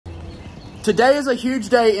Today is a huge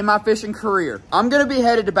day in my fishing career. I'm gonna be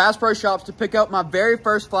headed to Bass Pro Shops to pick up my very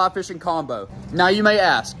first fly fishing combo. Now you may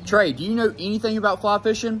ask, Trey, do you know anything about fly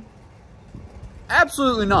fishing?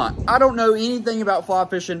 Absolutely not. I don't know anything about fly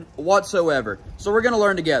fishing whatsoever. So we're gonna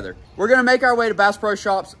learn together. We're gonna make our way to Bass Pro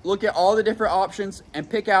Shops, look at all the different options, and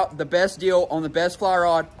pick out the best deal on the best fly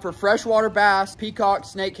rod for freshwater bass, peacock,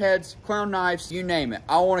 snakeheads, clown knives, you name it.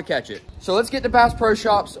 I wanna catch it. So let's get to Bass Pro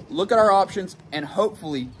Shops, look at our options, and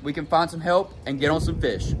hopefully we can find some help and get on some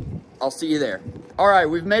fish. I'll see you there. All right,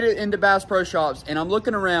 we've made it into Bass Pro Shops, and I'm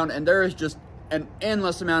looking around, and there is just an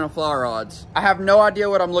endless amount of fly rods. I have no idea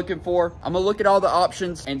what I'm looking for. I'm gonna look at all the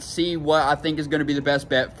options and see what I think is gonna be the best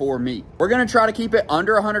bet for me. We're gonna try to keep it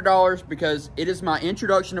under $100 because it is my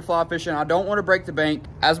introduction to fly fishing. I don't wanna break the bank.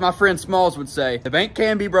 As my friend Smalls would say, the bank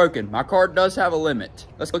can be broken. My card does have a limit.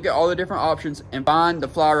 Let's look at all the different options and find the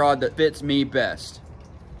fly rod that fits me best.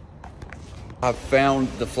 I've found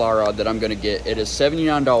the fly rod that I'm gonna get. It is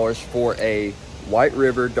 $79 for a White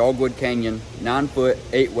River Dogwood Canyon 9-foot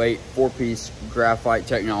 8-weight 4-piece graphite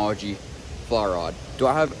technology fly rod. Do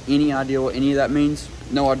I have any idea what any of that means?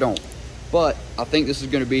 No, I don't. But I think this is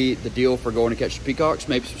going to be the deal for going to catch some peacocks,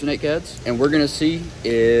 maybe some snakeheads, and we're going to see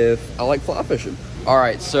if I like fly fishing. All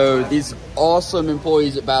right, so these awesome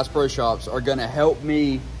employees at Bass Pro Shops are going to help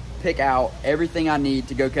me pick out everything I need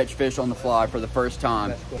to go catch fish on the fly for the first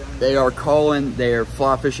time. They are calling their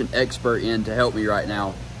fly fishing expert in to help me right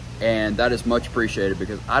now. And that is much appreciated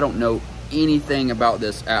because I don't know anything about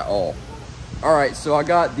this at all. All right, so I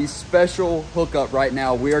got the special hookup right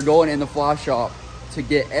now. We are going in the fly shop to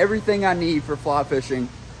get everything I need for fly fishing.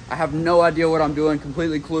 I have no idea what I'm doing,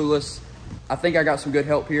 completely clueless. I think I got some good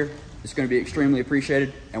help here. It's gonna be extremely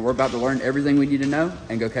appreciated, and we're about to learn everything we need to know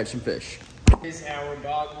and go catch some fish. This is our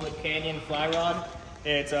Dogwood Canyon fly rod.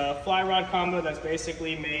 It's a fly rod combo that's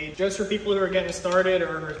basically made just for people who are getting started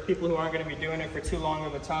or people who aren't going to be doing it for too long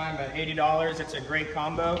of a time. At $80, it's a great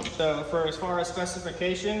combo. So for as far as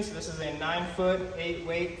specifications, this is a 9-foot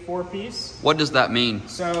 8-weight 4-piece. What does that mean?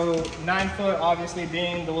 So 9 foot obviously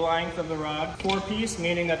being the length of the rod. 4-piece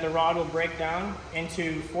meaning that the rod will break down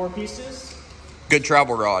into 4 pieces. Good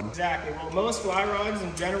travel rod. Exactly. Well, most fly rods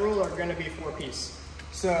in general are going to be 4-piece.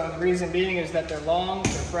 So the reason being is that they're long,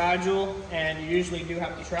 they're fragile, and you usually do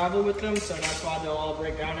have to travel with them, so that's why they'll all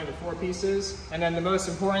break down into 4 pieces. And then the most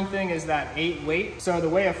important thing is that 8 weight. So the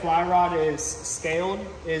way a fly rod is scaled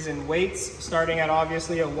is in weights, starting at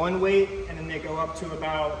obviously a 1 weight, and then they go up to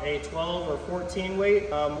about a 12 or 14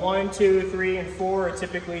 weight. 1, 2, 3, and 4 are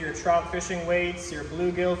typically your trout fishing weights, your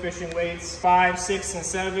bluegill fishing weights. 5, 6, and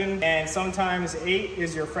 7, and sometimes 8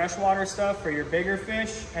 is your freshwater stuff for your bigger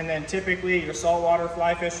fish, and then typically your saltwater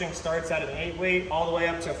fly fishing starts at an 8 weight all the way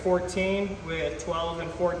up to 14, with 12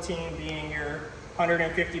 and 14 being your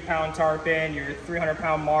 150-pound tarpon, your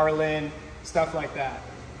 300-pound marlin, stuff like that.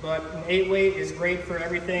 But an 8 weight is great for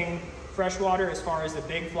everything freshwater as far as the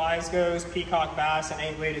big flies goes. Peacock bass, an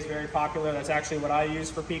 8 weight is very popular. That's actually what I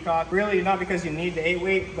use for peacock. Really not because you need the 8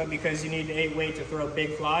 weight, but because you need the 8 weight to throw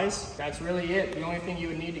big flies. That's really it. The only thing you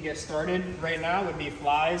would need to get started right now would be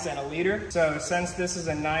flies and a leader. So since this is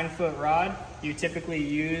a 9-foot rod, you typically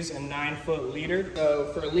use a 9-foot leader.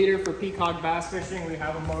 So for a leader for peacock bass fishing, we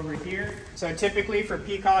have them over here. So typically for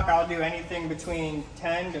peacock, I'll do anything between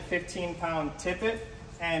 10 to 15 pound tippet.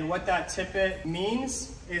 And what that tippet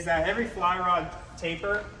means is that every fly rod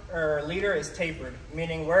taper or leader is tapered,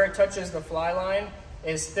 meaning where it touches the fly line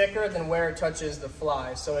is thicker than where it touches the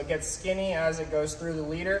fly. So it gets skinny as it goes through the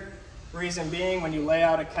leader. Reason being, when you lay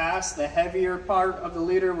out a cast, the heavier part of the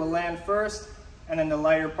leader will land first, and then the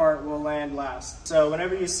lighter part will land last. So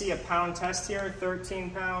whenever you see a pound test here, 13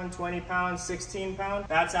 pound, 20 pound, 16 pound,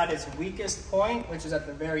 that's at its weakest point, which is at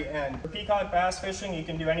the very end. For peacock bass fishing, you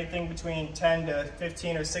can do anything between 10 to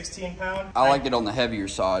 15 or 16 pound. I like it on the heavier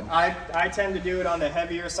side. I tend to do it on the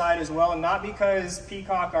heavier side as well, not because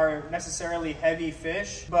peacock are necessarily heavy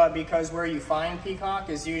fish, but because where you find peacock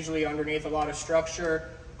is usually underneath a lot of structure,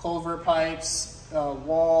 culvert pipes,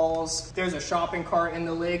 walls. There's a shopping cart in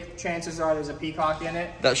the lake, chances are there's a peacock in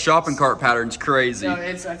it. That shopping cart pattern's crazy. No,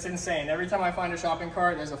 that's insane. Every time I find a shopping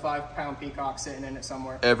cart, there's a 5-pound peacock sitting in it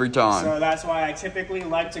somewhere. Every time. So that's why I typically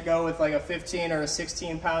like to go with like a 15 or a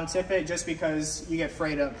 16-pound tippet, just because you get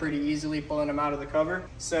frayed up pretty easily pulling them out of the cover.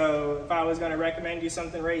 So if I was going to recommend you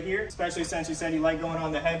something right here, especially since you said you like going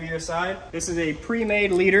on the heavier side, this is a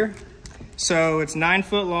pre-made leader. So it's 9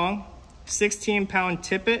 foot long, 16-pound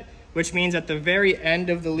tippet, which means at the very end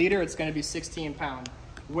of the leader, it's gonna be 16 pound.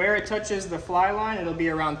 Where it touches the fly line, it'll be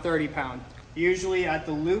around 30 pound. Usually at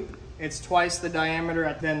the loop, it's twice the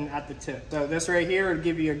diameter than at the tip. So this right here would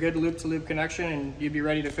give you a good loop-to-loop connection, and you'd be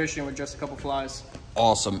ready to fish in with just a couple flies.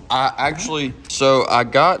 awesome. So I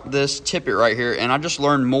got this tippet right here, and I just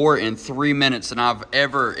learned more in 3 minutes than I've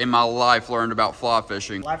ever in my life learned about fly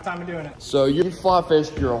fishing. Lifetime of doing it. So you fly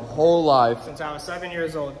fished your whole life. Since I was 7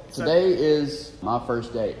 years old. Today is my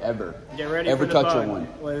first day ever. Get ready ever for the touching bug.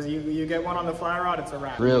 one. Was you get one on the fly rod, it's a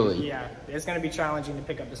wrap. Really? Yeah. It's going to be challenging to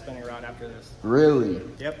pick up the spinning rod after this. Really?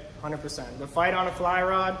 Yep, 100%. The fight on a fly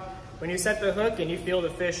rod, when you set the hook and you feel the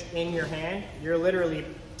fish in your hand, you're literally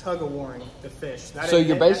tug-of-warring the fish. So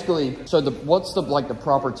you're basically, what's the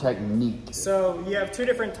proper technique? So you have two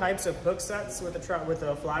different types of hook sets with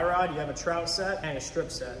a fly rod. You have a trout set and a strip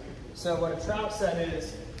set. So what a trout set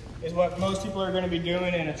is what most people are going to be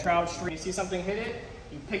doing in a trout stream. You see something hit it,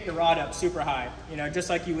 you pick the rod up super high. You know, just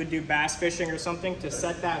like you would do bass fishing or something to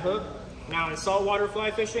set that hook. Now in saltwater fly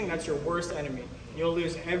fishing, that's your worst enemy. You'll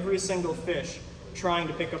lose every single fish trying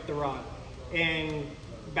to pick up the rod. In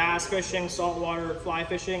bass fishing, saltwater fly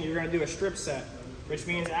fishing, you're going to do a strip set, which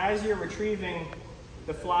means as you're retrieving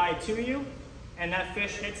the fly to you and that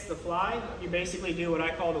fish hits the fly, you basically do what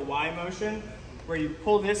I call the Y motion, where you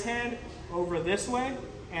pull this hand over this way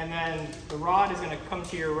and then the rod is going to come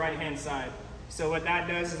to your right hand side. So what that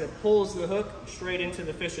does is it pulls the hook straight into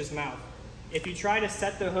the fish's mouth. If you try to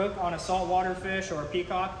set the hook on a saltwater fish or a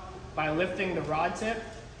peacock by lifting the rod tip,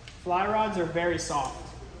 fly rods are very soft.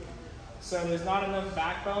 So there's not enough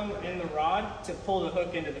backbone in the rod to pull the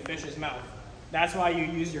hook into the fish's mouth. That's why you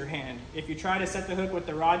use your hand. If you try to set the hook with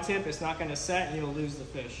the rod tip, it's not going to set and you'll lose the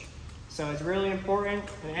fish. So it's really important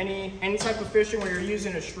in any type of fishing where you're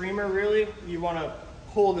using a streamer, really, you want to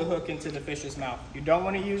pull the hook into the fish's mouth. You don't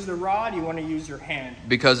want to use the rod, you want to use your hand.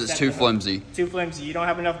 Because it's too flimsy. Too flimsy. You don't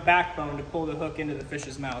have enough backbone to pull the hook into the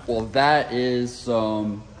fish's mouth. Well, that is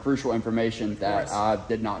some crucial information that I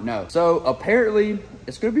did not know. So apparently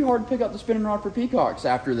it's going to be hard to pick up the spinning rod for peacocks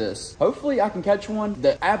after this. Hopefully I can catch one.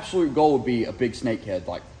 The absolute goal would be a big snakehead,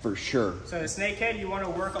 like for sure. So the snakehead, you want to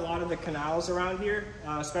work a lot of the canals around here,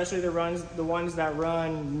 especially the ones that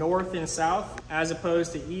run north and south as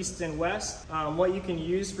opposed to east and west. What you can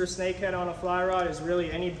use for snakehead on a fly rod is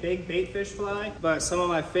really any big bait fish fly, but some of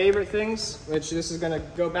my favorite things, which this is going to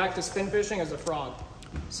go back to spin fishing, is a frog.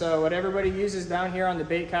 So what everybody uses down here on the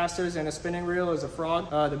bait casters and a spinning reel is a frog.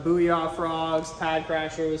 The booyah frogs, pad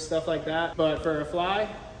crashers, stuff like that. But for a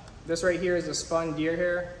fly, this right here is a spun deer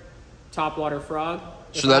hair topwater frog.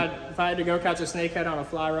 If I had to go catch a snakehead on a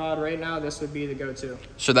fly rod right now, this would be the go-to.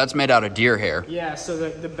 So that's made out of deer hair? Yeah, so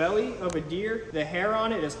the belly of a deer, the hair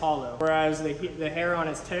on it is hollow, whereas the hair on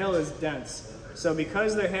its tail is dense. So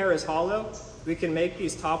because the hair is hollow, we can make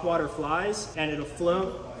these topwater flies and it'll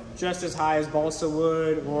float just as high as balsa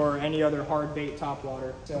wood or any other hard bait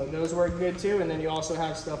topwater. So those work good too. And then you also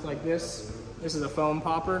have stuff like this. This is a foam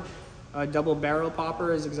popper. A double barrel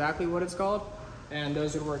popper is exactly what it's called. And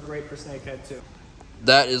those would work great for snakehead too.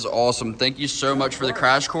 That is awesome. Thank you so much for the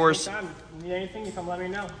crash course. Anytime you need anything, you come let me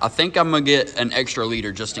know. I think I'm going to get an extra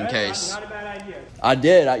leader just in case. Not a bad idea. I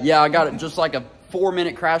did. Yeah, I got it just like a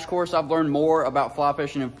 4-minute crash course. I've learned more about fly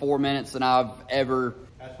fishing in 4 minutes than I've ever.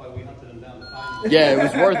 That's why we hunted them down to find Yeah, it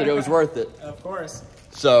was worth it. It was worth it. Of course.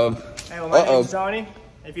 So, hey, well, my name's Johnny.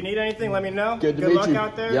 If you need anything, let me know. Good to meet luck you.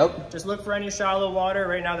 out there. Yep. Just look for any shallow water.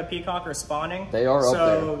 Right now, the peacock are spawning. They are up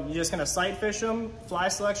there. So you're just going to sight fish them. Fly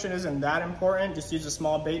selection isn't that important. Just use a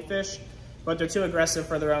small bait fish. But they're too aggressive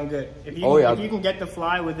for their own good. If you can get the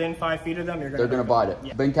fly within 5 feet of them, they're going to bite it.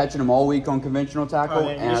 Yeah. Been catching them all week on conventional tackle,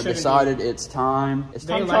 and I decided it's time. It's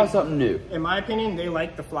time to try something new. In my opinion, they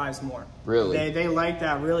like the flies more. Really? They like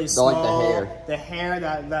that really small, like the hair,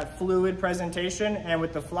 that fluid presentation. And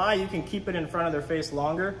with the fly, you can keep it in front of their face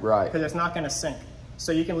longer. Right. Because it's not going to sink.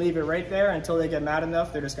 So you can leave it right there until they get mad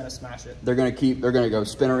enough. They're just going to smash it. They're going to go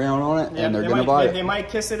spin around on it, and they're going to bite it. They might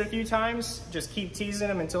kiss it a few times. Just keep teasing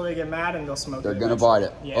them until they get mad, and they'll smoke it. They're going to bite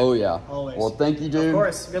it. Yeah, oh, yeah. Always. Well, thank you, dude. Of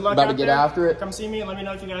course. Good luck About out to get there. after it. Come see me and let me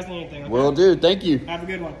know if you guys need anything. Okay? Will do. Thank you. Have a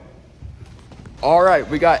good one. All right,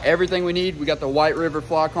 we got everything we need. We got the White River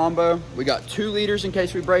fly combo. We got 2 leaders in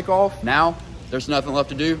case we break off. Now, there's nothing left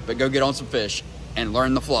to do but go get on some fish and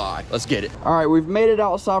learn the fly. Let's get it. All right, we've made it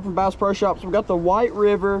outside from Bass Pro Shops. We got the White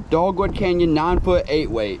River Dogwood Canyon 9-foot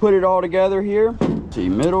 8-weight. Put it all together here. See,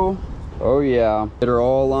 middle. Oh yeah, they're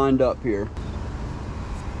all lined up here.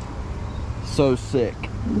 So sick.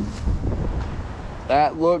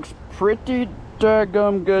 That looks pretty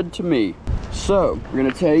daggum good to me. So we're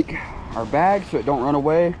gonna take our bag so it don't run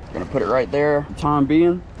away. Gonna put it right there for the time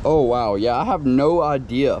being. Oh wow, yeah, I have no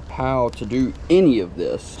idea how to do any of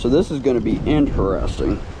this. So this is gonna be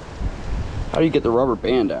interesting. How do you get the rubber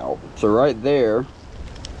band out? So right there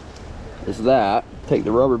is that. Take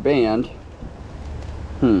the rubber band.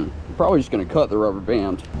 Probably probably just gonna cut the rubber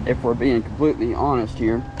band. If we're being completely honest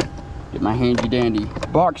here, get my handy dandy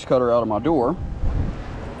box cutter out of my door.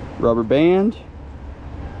 Rubber band.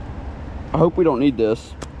 I hope we don't need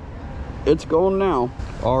this. It's gone now.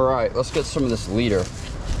 All right, let's get some of this leader.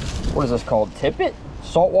 What is this called? Tippet?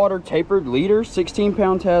 Saltwater tapered leader,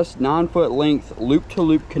 16-pound test, 9-foot length,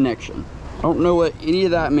 loop-to-loop connection. I don't know what any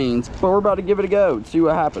of that means, but we're about to give it a go and see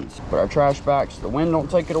what happens. Put our trash back so the wind don't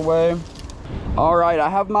take it away. All right, I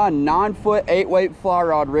have my 9-foot 8-weight fly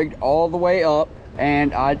rod rigged all the way up,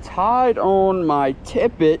 and I tied on my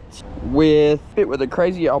tippet with a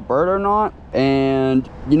crazy Alberto knot, and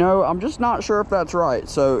you know, I'm just not sure if that's right.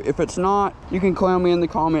 So if it's not, you can clown me in the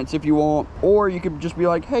comments if you want, or you could just be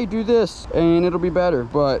like, hey, do this and it'll be better.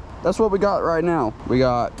 But that's what we got right now. We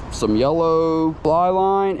got some yellow fly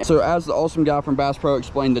line. So as the awesome guy from Bass Pro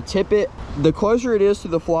explained, the tippet, the closer it is to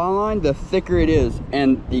the fly line, the thicker it is,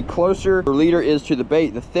 and the closer the leader is to the bait,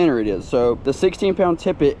 the thinner it is. So the 16-pound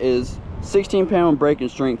tippet is 16-pound breaking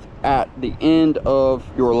strength at the end of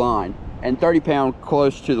your line and 30-pound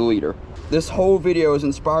close to the leader. This whole video is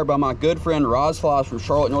inspired by my good friend Roz Flies from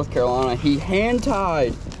Charlotte, North Carolina. He hand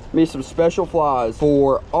tied me some special flies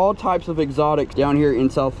for all types of exotics down here in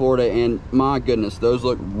South Florida, and my goodness, those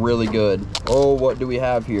look really good. Oh, what do we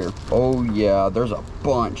have here? Oh yeah, there's a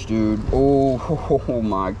bunch, dude. Oh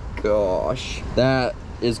my gosh, that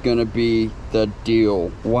is gonna be the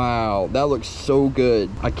deal. Wow, that looks so good.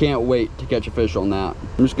 I can't wait to catch a fish on that.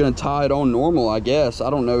 I'm just gonna tie it on normal, I guess.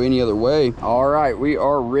 I don't know any other way. All right, we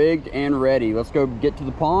are rigged and ready. Let's go get to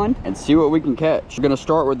the pond and see what we can catch. We're gonna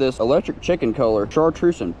start with this electric chicken color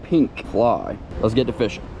chartreuse and pink fly. Let's get to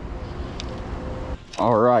fishing.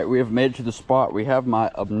 All right, we have made it to the spot. We have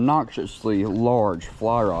my obnoxiously large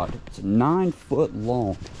fly rod. It's 9 foot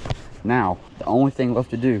long. Now, the only thing left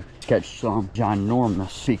to do is catch some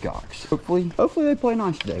ginormous peacocks. Hopefully they play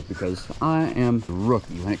nice today, because I am a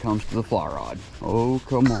rookie when it comes to the fly rod. Oh,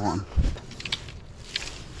 come on.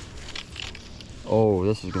 Oh,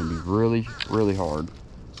 this is gonna be really, really hard.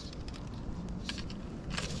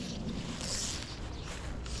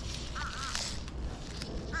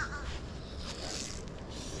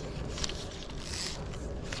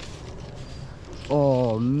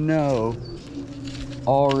 Oh no.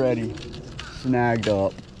 Already snagged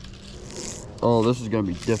up. Oh, this is gonna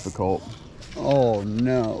be difficult. Oh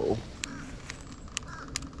no.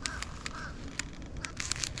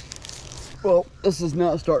 Well, this is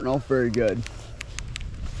not starting off very good.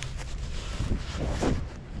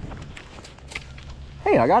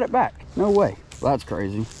 Hey, I got it back. No way. That's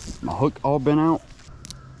crazy. My hook all bent out.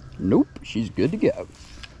 Nope, she's good to go.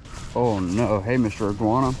 Oh no. Hey, Mr.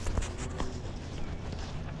 Iguana.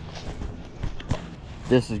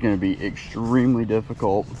 This is going to be extremely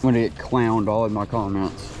difficult. I'm going to get clowned all in my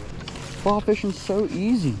comments. Fly fishing's so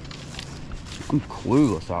easy. I'm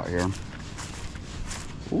clueless out here.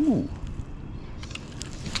 Ooh.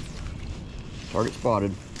 Target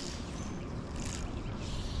spotted.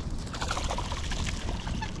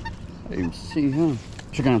 I didn't even see him.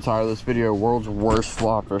 You're going to title this video World's Worst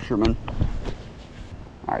Fly Fisherman.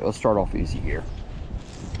 Alright, let's start off easy here.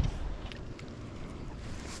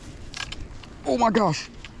 Oh my gosh.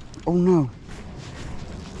 Oh no.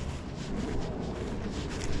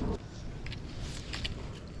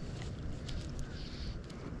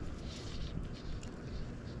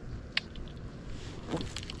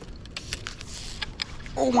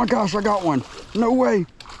 Oh my gosh, I got one. No way.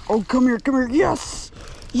 Oh, come here, come here. Yes.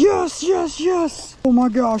 Yes, yes, yes. Oh my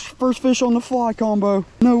gosh, first fish on the fly combo.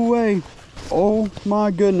 No way. Oh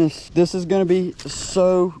my goodness. This is gonna be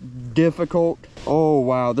so difficult. Oh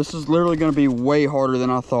wow, this is literally going to be way harder than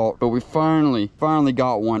I thought, but we finally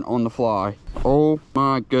got one on the fly. Oh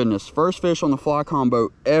my goodness, first fish on the fly combo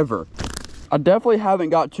ever. I definitely haven't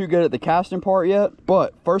got too good at the casting part yet,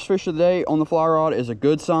 but first fish of the day on the fly rod is a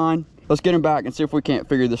good sign. Let's get him back and see if we can't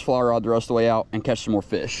figure this fly rod the rest of the way out and catch some more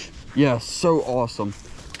fish. Yeah, so awesome.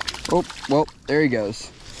 Oh, well, there he goes.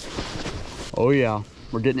 Oh yeah,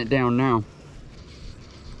 we're getting it down now.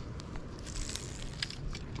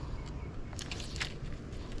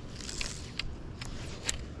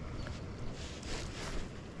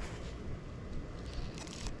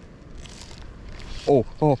 Oh,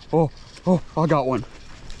 I got one.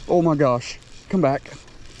 Oh my gosh, come back.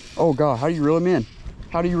 Oh God, how do you reel him in?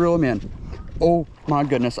 How do you reel him in? Oh my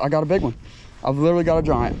goodness, I got a big one. I've literally got a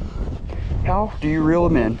giant. How do you reel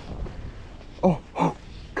him in? Oh,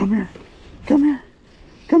 come here, come here,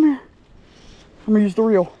 come here. I'm gonna use the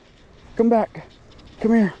reel. Come back,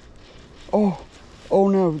 come here. Oh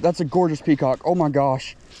no, that's a gorgeous peacock. Oh my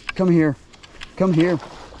gosh, come here, come here,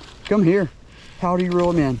 come here. How do you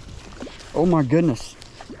reel him in? Oh my goodness.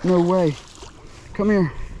 No way. Come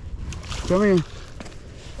here. Come here.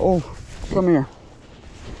 Oh, come here.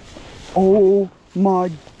 Oh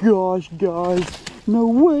my gosh, guys. No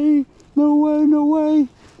way. No way, no way.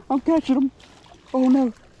 I'm catching them. Oh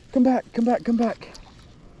no. Come back, come back, come back.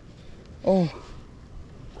 Oh.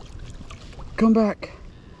 Come back.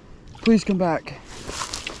 Please come back.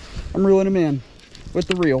 I'm reeling him in with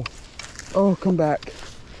the reel. Oh, come back.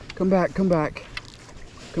 Come back, come back.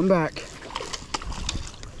 Come back.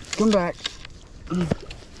 Come back.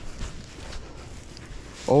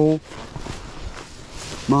 Oh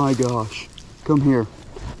my gosh. Come here.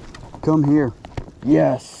 Come here.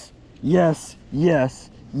 Yes. Yes. Yes.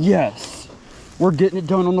 Yes. We're getting it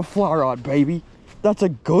done on the fly rod, baby. That's a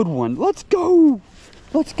good one. Let's go.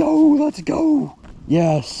 Let's go. Let's go.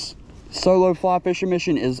 Yes. Solo fly fishing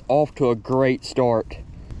mission is off to a great start.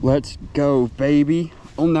 Let's go, baby.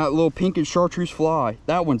 On that little pink and chartreuse fly.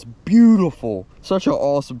 That one's beautiful. Such an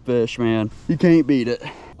awesome fish, man. You can't beat it.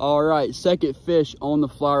 All right, second fish on the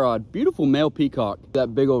fly rod. Beautiful male peacock.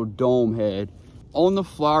 That big old dome head. On the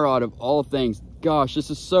fly rod of all things. Gosh, this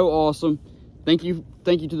is so awesome. Thank you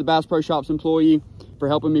to the Bass Pro Shops employee for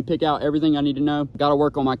helping me pick out everything I need to know. Got to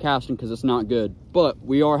work on my casting because it's not good, but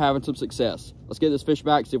we are having some success. Let's get this fish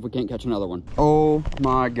back, see if we can't catch another one. Oh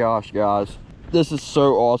my gosh, guys. This is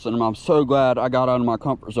so awesome. I'm so glad I got out of my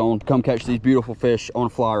comfort zone to come catch these beautiful fish on a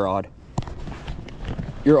fly rod.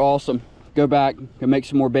 You're awesome. Go back, go make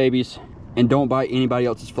some more babies, and don't bite anybody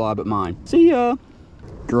else's fly but mine. See ya.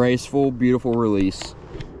 Graceful, beautiful release.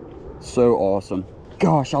 So awesome.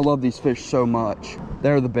 Gosh, I love these fish so much.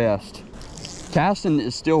 They're the best. Casting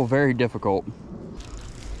is still very difficult.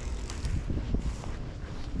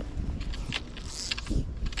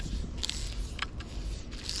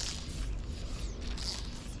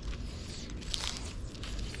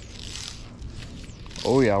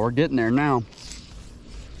 Oh yeah, we're getting there now.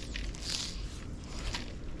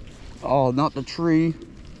 Oh, not the tree.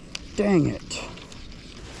 Dang it.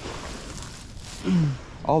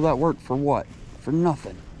 All that work for what? For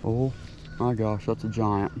nothing. Oh my gosh, that's a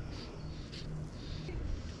giant.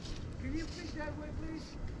 Can you fish that way, please?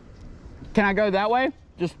 Can I go that way?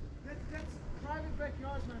 Just That's private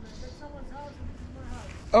backyard, my man. That's someone's house and this is my house.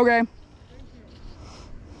 okay. Thank you.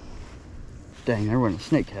 Dang, there went a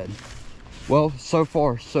snakehead. Well, so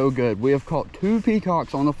far so good. We have caught 2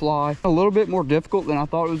 peacocks on the fly. A little bit more difficult than I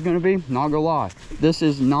thought it was going to be, not gonna lie. This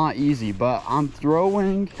is not easy, but I'm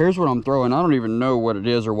throwing, here's what I'm throwing. I don't even know what it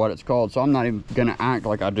is or what it's called, so I'm not even gonna act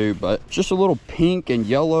like I do, but just a little pink and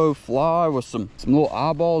yellow fly with some little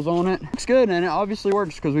eyeballs on it. Looks good, and it obviously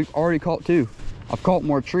works because we've already caught 2. I've caught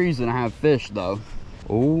more trees than I have fish though.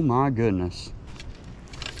 Oh my goodness.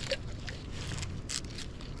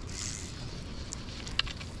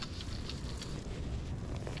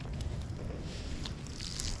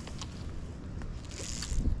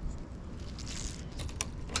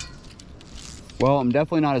 Well, I'm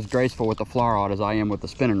definitely not as graceful with the fly rod as I am with the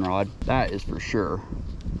spinning rod. That is for sure.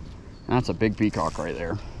 And that's a big peacock right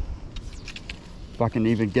there. If I can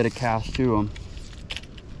even get a cast to him.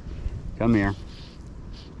 Come here.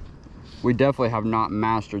 We definitely have not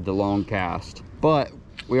mastered the long cast, but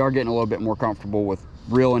we are getting a little bit more comfortable with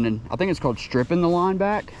reeling, and I think it's called stripping the line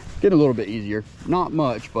back. Getting a little bit easier. Not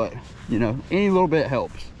much, but you know, any little bit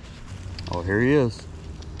helps. Oh, here he is.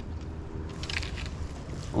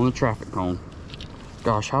 On the traffic cone.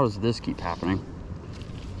 Gosh, how does this keep happening?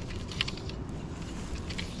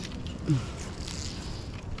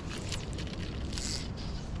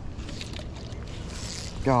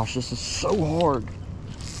 Gosh, this is so hard.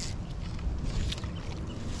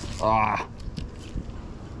 Ah.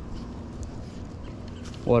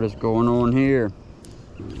 What is going on here?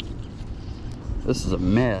 This is a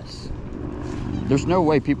mess. There's no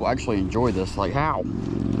way people actually enjoy this. Like, how?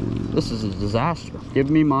 This is a disaster. Give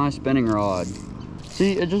me my spinning rod.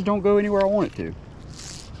 See, it just don't go anywhere I want it to.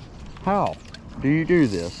 How do you do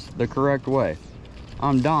this the correct way?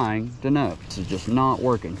 I'm dying to know. This is just not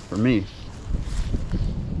working for me.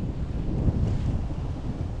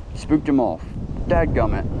 Spooked him off.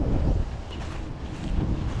 Dadgummit.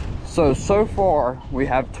 So far we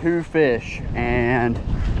have 2 fish, and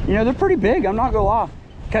you know, they're pretty big, I'm not gonna lie.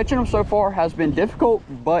 Catching them so far has been difficult,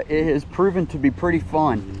 but it has proven to be pretty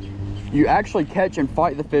fun. You actually catch and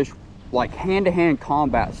fight the fish like hand-to-hand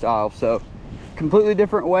combat style, so completely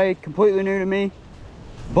different way, completely new to me,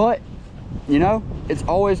 but you know, it's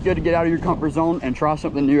always good to get out of your comfort zone and try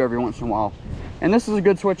something new every once in a while, and this is a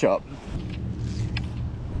good switch up.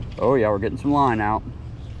 Oh yeah, we're getting some line out.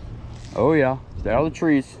 Oh yeah, stay out of the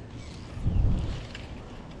trees.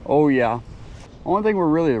 Oh yeah. Only thing we're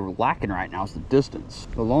really lacking right now is the distance.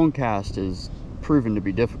 The long cast is proving to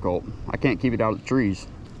be difficult. I can't keep it out of the trees.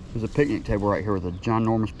 There's a picnic table right here with a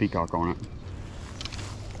ginormous peacock on it.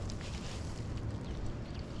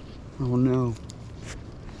 Oh no.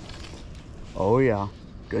 Oh yeah,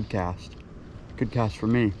 good cast. Good cast for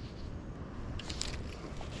me.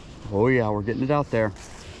 Oh yeah, we're getting it out there.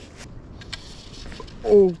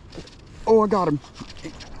 Oh, oh, I got him.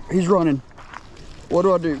 He's running. What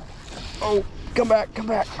do I do? Oh, come back, come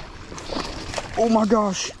back. Oh my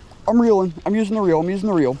gosh, I'm reeling. I'm using the reel, I'm using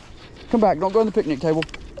the reel. Come back, don't go on the picnic table.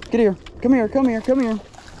 Get here, come here, come here, come here.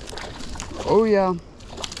 Oh yeah.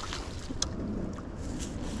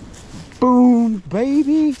 Boom,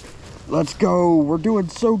 baby. Let's go, we're doing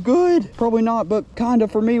so good. Probably not, but kinda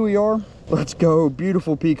for me we are. Let's go,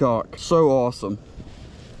 beautiful peacock. So awesome.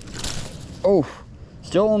 Oh,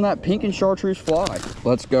 still on that pink and chartreuse fly.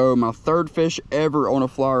 Let's go, my third fish ever on a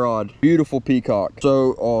fly rod. Beautiful peacock,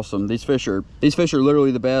 so awesome. These fish are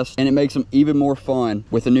literally the best, and it makes them even more fun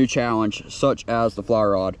with a new challenge, such as the fly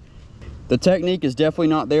rod. The technique is definitely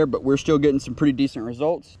not there, but we're still getting some pretty decent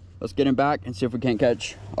results. Let's get him back and see if we can't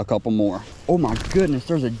catch a couple more. Oh my goodness,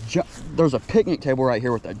 there's a picnic table right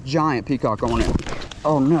here with a giant peacock on it.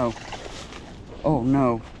 Oh no. Oh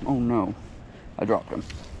no, oh no. I dropped him.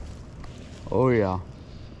 Oh yeah,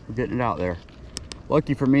 we're getting it out there.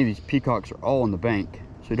 Lucky for me, these peacocks are all on the bank,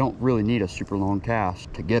 so you don't really need a super long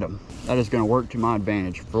cast to get them. That is gonna work to my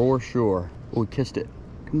advantage for sure. Oh, we kissed it.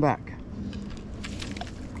 Come back.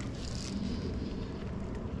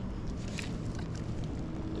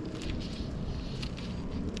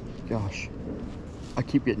 Gosh, I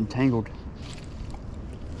keep getting tangled.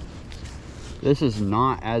 This is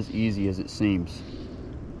not as easy as it seems.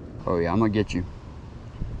 Oh yeah, I'm gonna get you.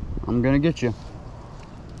 I'm gonna get you.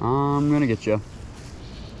 I'm gonna get you.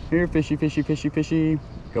 Here, fishy, fishy, fishy, fishy.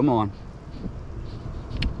 Come on.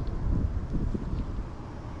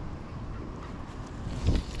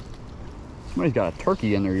 Somebody's got a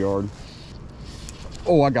turkey in their yard.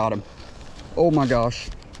 Oh, I got him. Oh my gosh.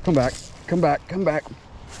 Come back, come back, come back.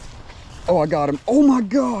 Oh, I got him. Oh my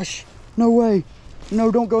gosh. No way. No,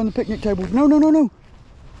 don't go in the picnic table. No, no, no, no.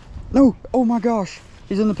 No. Oh my gosh.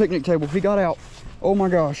 He's in the picnic table. He got out. Oh my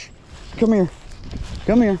gosh. Come here.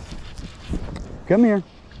 Come here. Come here.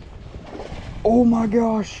 Oh my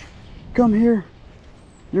gosh. Come here.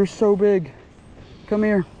 You're so big. Come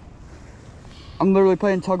here. I'm literally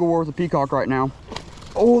playing tug of war with a peacock right now.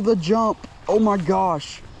 Oh, the jump. Oh my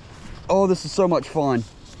gosh. Oh, this is so much fun.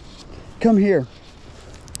 Come here.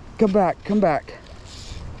 Come back. Come back.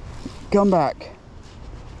 Come back.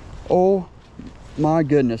 Oh my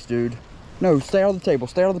goodness, dude. No, stay out of the table.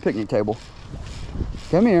 Stay out of the picnic table.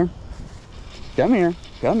 Come here. Come here.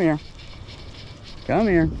 Come here. Come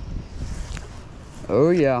here.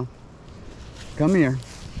 Oh yeah. Come here.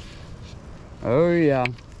 Oh yeah.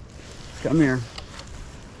 Come here.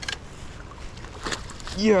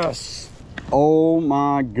 Yes. Oh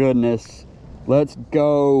my goodness. Let's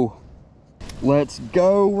go. Let's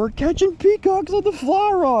go. We're catching peacocks on the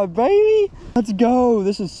fly rod, baby. Let's go.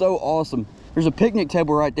 This is so awesome. There's a picnic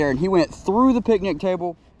table right there, and he went through the picnic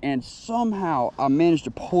table, and somehow I managed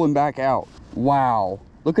to pull him back out. Wow.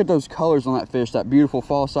 Look at those colors on that fish. That beautiful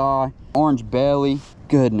false eye, orange belly.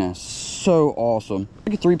 Goodness, so awesome.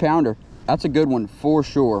 Like a 3-pounder. That's a good one for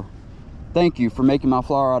sure. Thank you for making my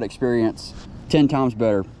fly rod experience 10 times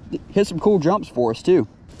better. Hit some cool jumps for us too.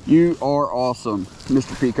 You are awesome,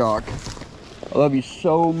 Mr. Peacock. I love you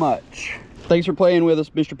so much. Thanks for playing with us,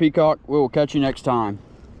 Mr. Peacock. We will catch you next time.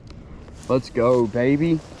 Let's go,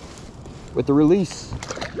 baby. With the release.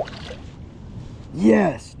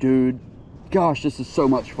 Yes, dude. Gosh, this is so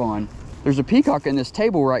much fun. There's a peacock in this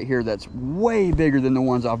table right here that's way bigger than the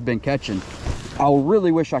ones I've been catching. I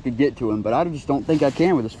really wish I could get to him, but I just don't think I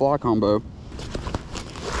can with this fly combo.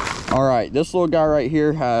 All right, this little guy right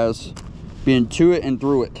here has been to it and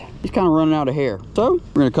through it. He's kind of running out of hair. So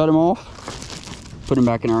we're gonna cut him off, put him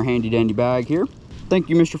back in our handy dandy bag here. Thank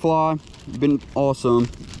you, Mr. Fly. You've been awesome.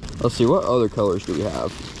 Let's see, what other colors do we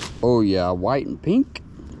have? Oh yeah, white and pink.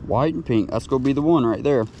 White and pink, that's gonna be the one right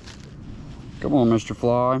there. Come on, Mr.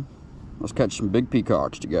 Fly. Let's catch some big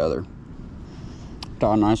peacocks together.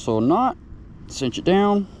 Tie a nice little knot, cinch it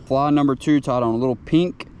down. Fly number 2 tied on a little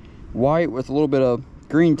pink, white with a little bit of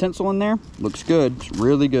green tinsel in there. Looks good, it's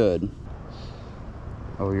really good.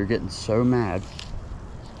 Oh, you're getting so mad.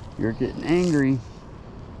 You're getting angry.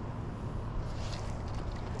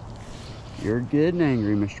 You're getting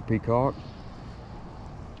angry, Mr. Peacock.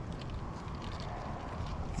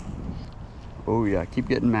 Oh yeah, keep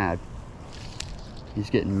getting mad. He's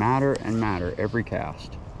getting madder and madder every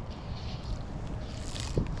cast.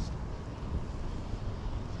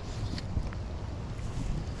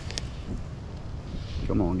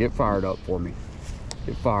 Come on, get fired up for me.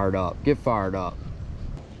 Get fired up, get fired up.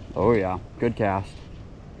 Oh yeah, good cast.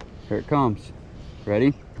 Here it comes.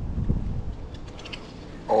 Ready?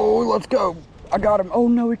 Oh, let's go. I got him. Oh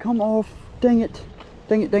no, he come off. Dang it.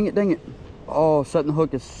 Dang it, dang it, dang it. Oh, setting the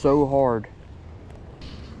hook is so hard.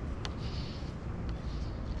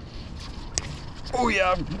 Oh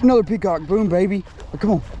yeah, another peacock. Boom, baby. Oh,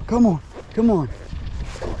 come on, come on, come on.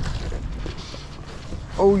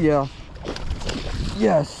 Oh yeah.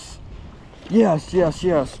 Yes. Yes, yes,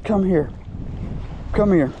 yes. Come here.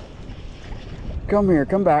 Come here. Come here,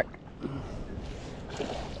 come back.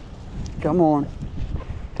 Come on.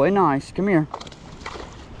 Play nice, come here.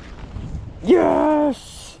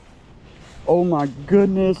 Yes! Oh my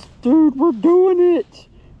goodness, dude, we're doing it.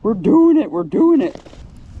 We're doing it, we're doing it.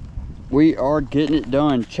 We are getting it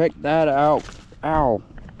done. Check that out. Ow.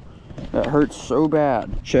 That hurts so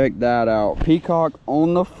bad. Check that out. Peacock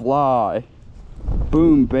on the fly.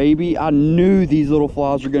 Boom, baby. I knew these little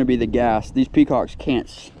flies were going to be the gas. These peacocks can't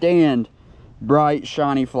stand bright,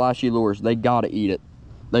 shiny, flashy lures. They got to eat it.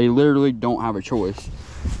 They literally don't have a choice.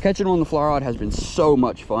 Catching on the fly rod has been so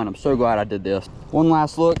much fun. I'm so glad I did this. One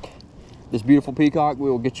last look. This beautiful peacock. We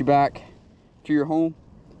will get you back to your home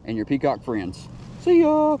and your peacock friends. See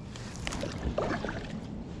ya.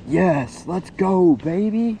 Yes, let's go,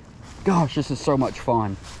 baby. Gosh, this is so much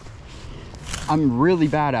fun. I'm really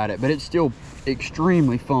bad at it, but it's still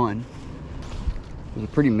extremely fun. There's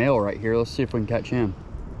a pretty male right here. Let's see if we can catch him.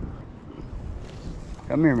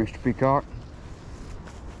 Come here, Mr. Peacock.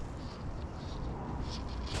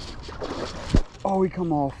 Oh, he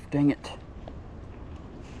come off. Dang it.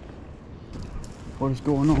 What is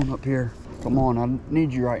going on up here? Come on, I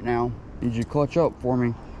need you right now. Need you to clutch up for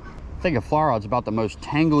me. I think a fly rod's about the most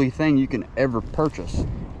tangly thing you can ever purchase.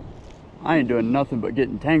 I ain't doing nothing but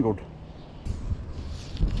getting tangled.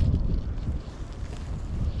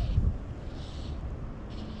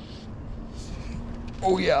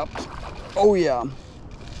 Oh yeah, oh yeah.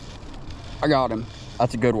 I got him.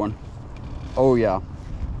 That's a good one. Oh yeah,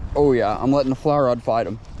 oh yeah. I'm letting the fly rod fight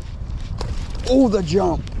him. Oh, the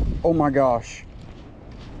jump. Oh my gosh.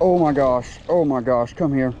 Oh my gosh, oh my gosh.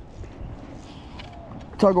 Come here.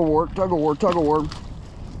 Tug of war, tug of war, tug of war.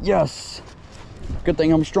 Yes. Good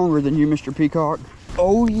thing I'm stronger than you, Mr. Peacock.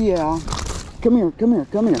 Oh yeah. Come here, come here,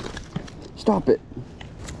 come here. Stop it.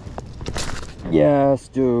 Yes,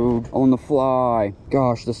 dude. On the fly.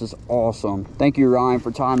 Gosh, this is awesome. Thank you, Ryan, for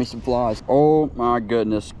tying me some flies. Oh my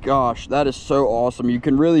goodness. Gosh, that is so awesome. You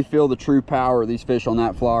can really feel the true power of these fish on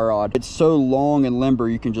that fly rod. It's so long and limber,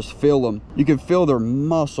 you can just feel them. You can feel their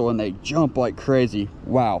muscle and they jump like crazy.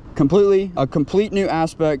 Wow. A complete new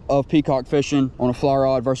aspect of peacock fishing on a fly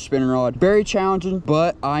rod versus spinning rod. Very challenging,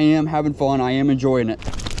 but I am having fun. I am enjoying it.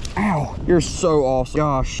 Ow, you're so awesome.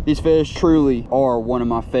 Gosh, these fish truly are one of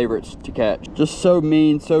my favorites to catch. Just so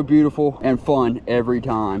mean, so beautiful, and fun every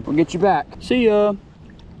time. We'll get you back. See ya.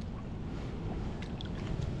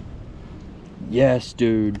 Yes,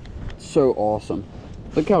 dude. So awesome.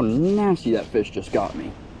 Look how nasty that fish just got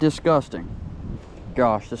me. Disgusting.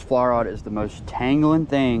 Gosh, this fly rod is the most tangling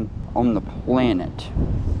thing on the planet.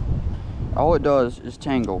 All it does is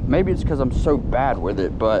tangle. Maybe it's because I'm so bad with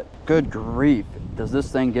it, but good grief, does this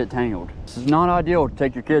thing get tangled. This is not ideal to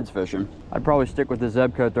take your kids fishing. I'd probably stick with the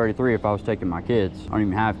Zebco 33 if I was taking my kids. I don't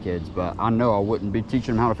even have kids, but I know I wouldn't be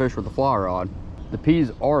teaching them how to fish with a fly rod. The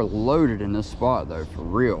peas are loaded in this spot though, for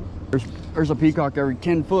real. There's a peacock every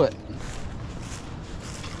 10 foot.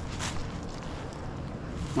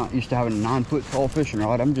 Not used to having a 9-foot tall fishing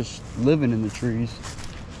rod. I'm just living in the trees.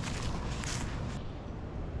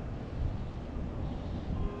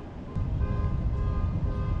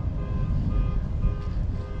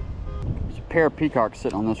 Pair of peacocks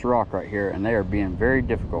sitting on this rock right here and they are being very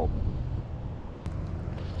difficult.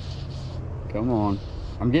 Come on.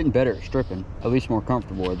 I'm getting better at stripping, at least more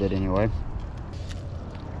comfortable with it anyway.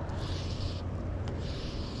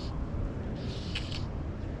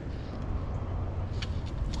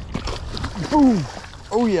 Boom.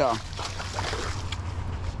 Oh yeah.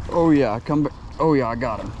 Oh yeah, come back. Oh yeah, I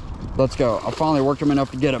got him. Let's go. I finally worked him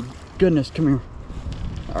enough to get him. Goodness, come here.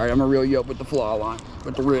 All right, I'm gonna reel you up with the fly line,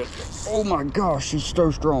 with the rip. Oh my gosh, he's so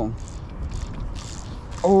strong.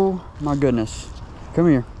 Oh my goodness. Come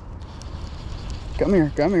here. Come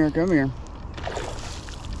here, come here, come here.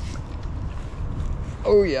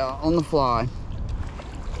 Oh yeah, on the fly.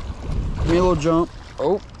 Give me a little jump.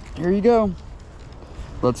 Oh, here you go.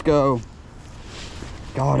 Let's go.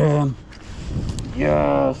 Got him.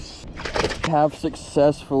 Yes. Have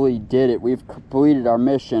successfully did it. We've completed our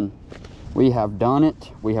mission. We have done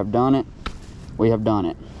it. We have done it. We have done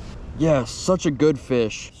it. Yes, such a good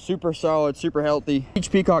fish. Super solid, super healthy.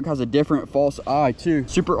 Each peacock has a different false eye too.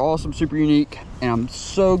 Super awesome, super unique. And I'm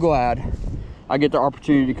so glad I get the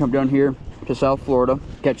opportunity to come down here to South Florida,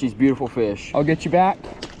 catch these beautiful fish. I'll get you back.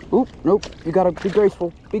 Oop, nope, you gotta be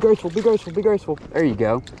graceful. Be graceful, be graceful, be graceful. There you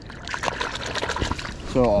go.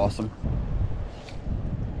 So awesome.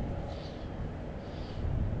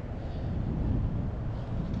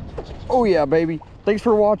 Oh yeah, baby. Thanks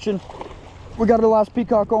for watching. We got the last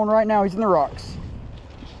peacock on right now. He's in the rocks.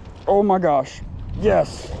 Oh my gosh.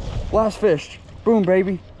 Yes. Last fish. Boom,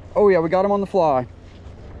 baby. Oh yeah, we got him on the fly.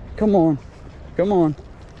 Come on. Come on.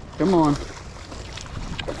 Come on.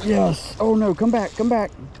 Yes. Oh no, come back, come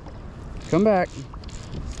back. Come back.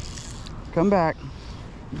 Come back.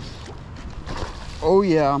 Oh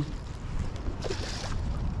yeah.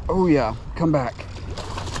 Oh yeah, come back.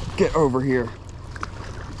 Get over here.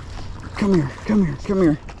 Come here, come here, come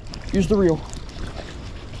here. Use the reel.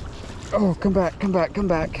 Oh, come back, come back, come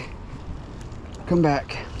back. Come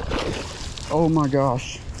back. Oh my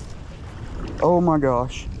gosh. Oh my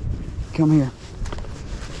gosh. Come here.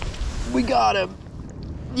 We got him.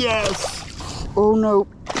 Yes. Oh no.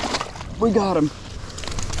 We got him.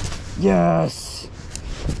 Yes.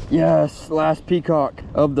 Yes. Last peacock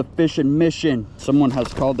of the fishing mission. Someone has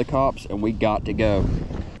called the cops and we got to go.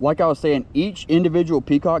 Like I was saying, each individual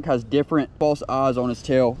peacock has different false eyes on its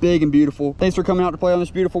tail. Big and beautiful. Thanks for coming out to play on this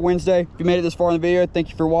beautiful Wednesday. If you made it this far in the video, thank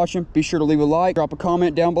you for watching. Be sure to leave a like, drop a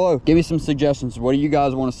comment down below. Give me some suggestions. What do you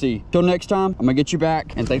guys want to see? Till next time, I'm gonna get you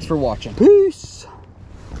back, and thanks for watching. Peace.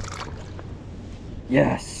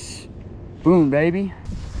 Yes. Boom, baby.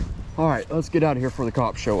 All right, let's get out of here before the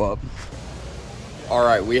cops show up. All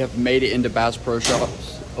right, we have made it into Bass Pro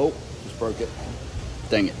Shops. Oh, just broke it.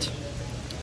 Dang it.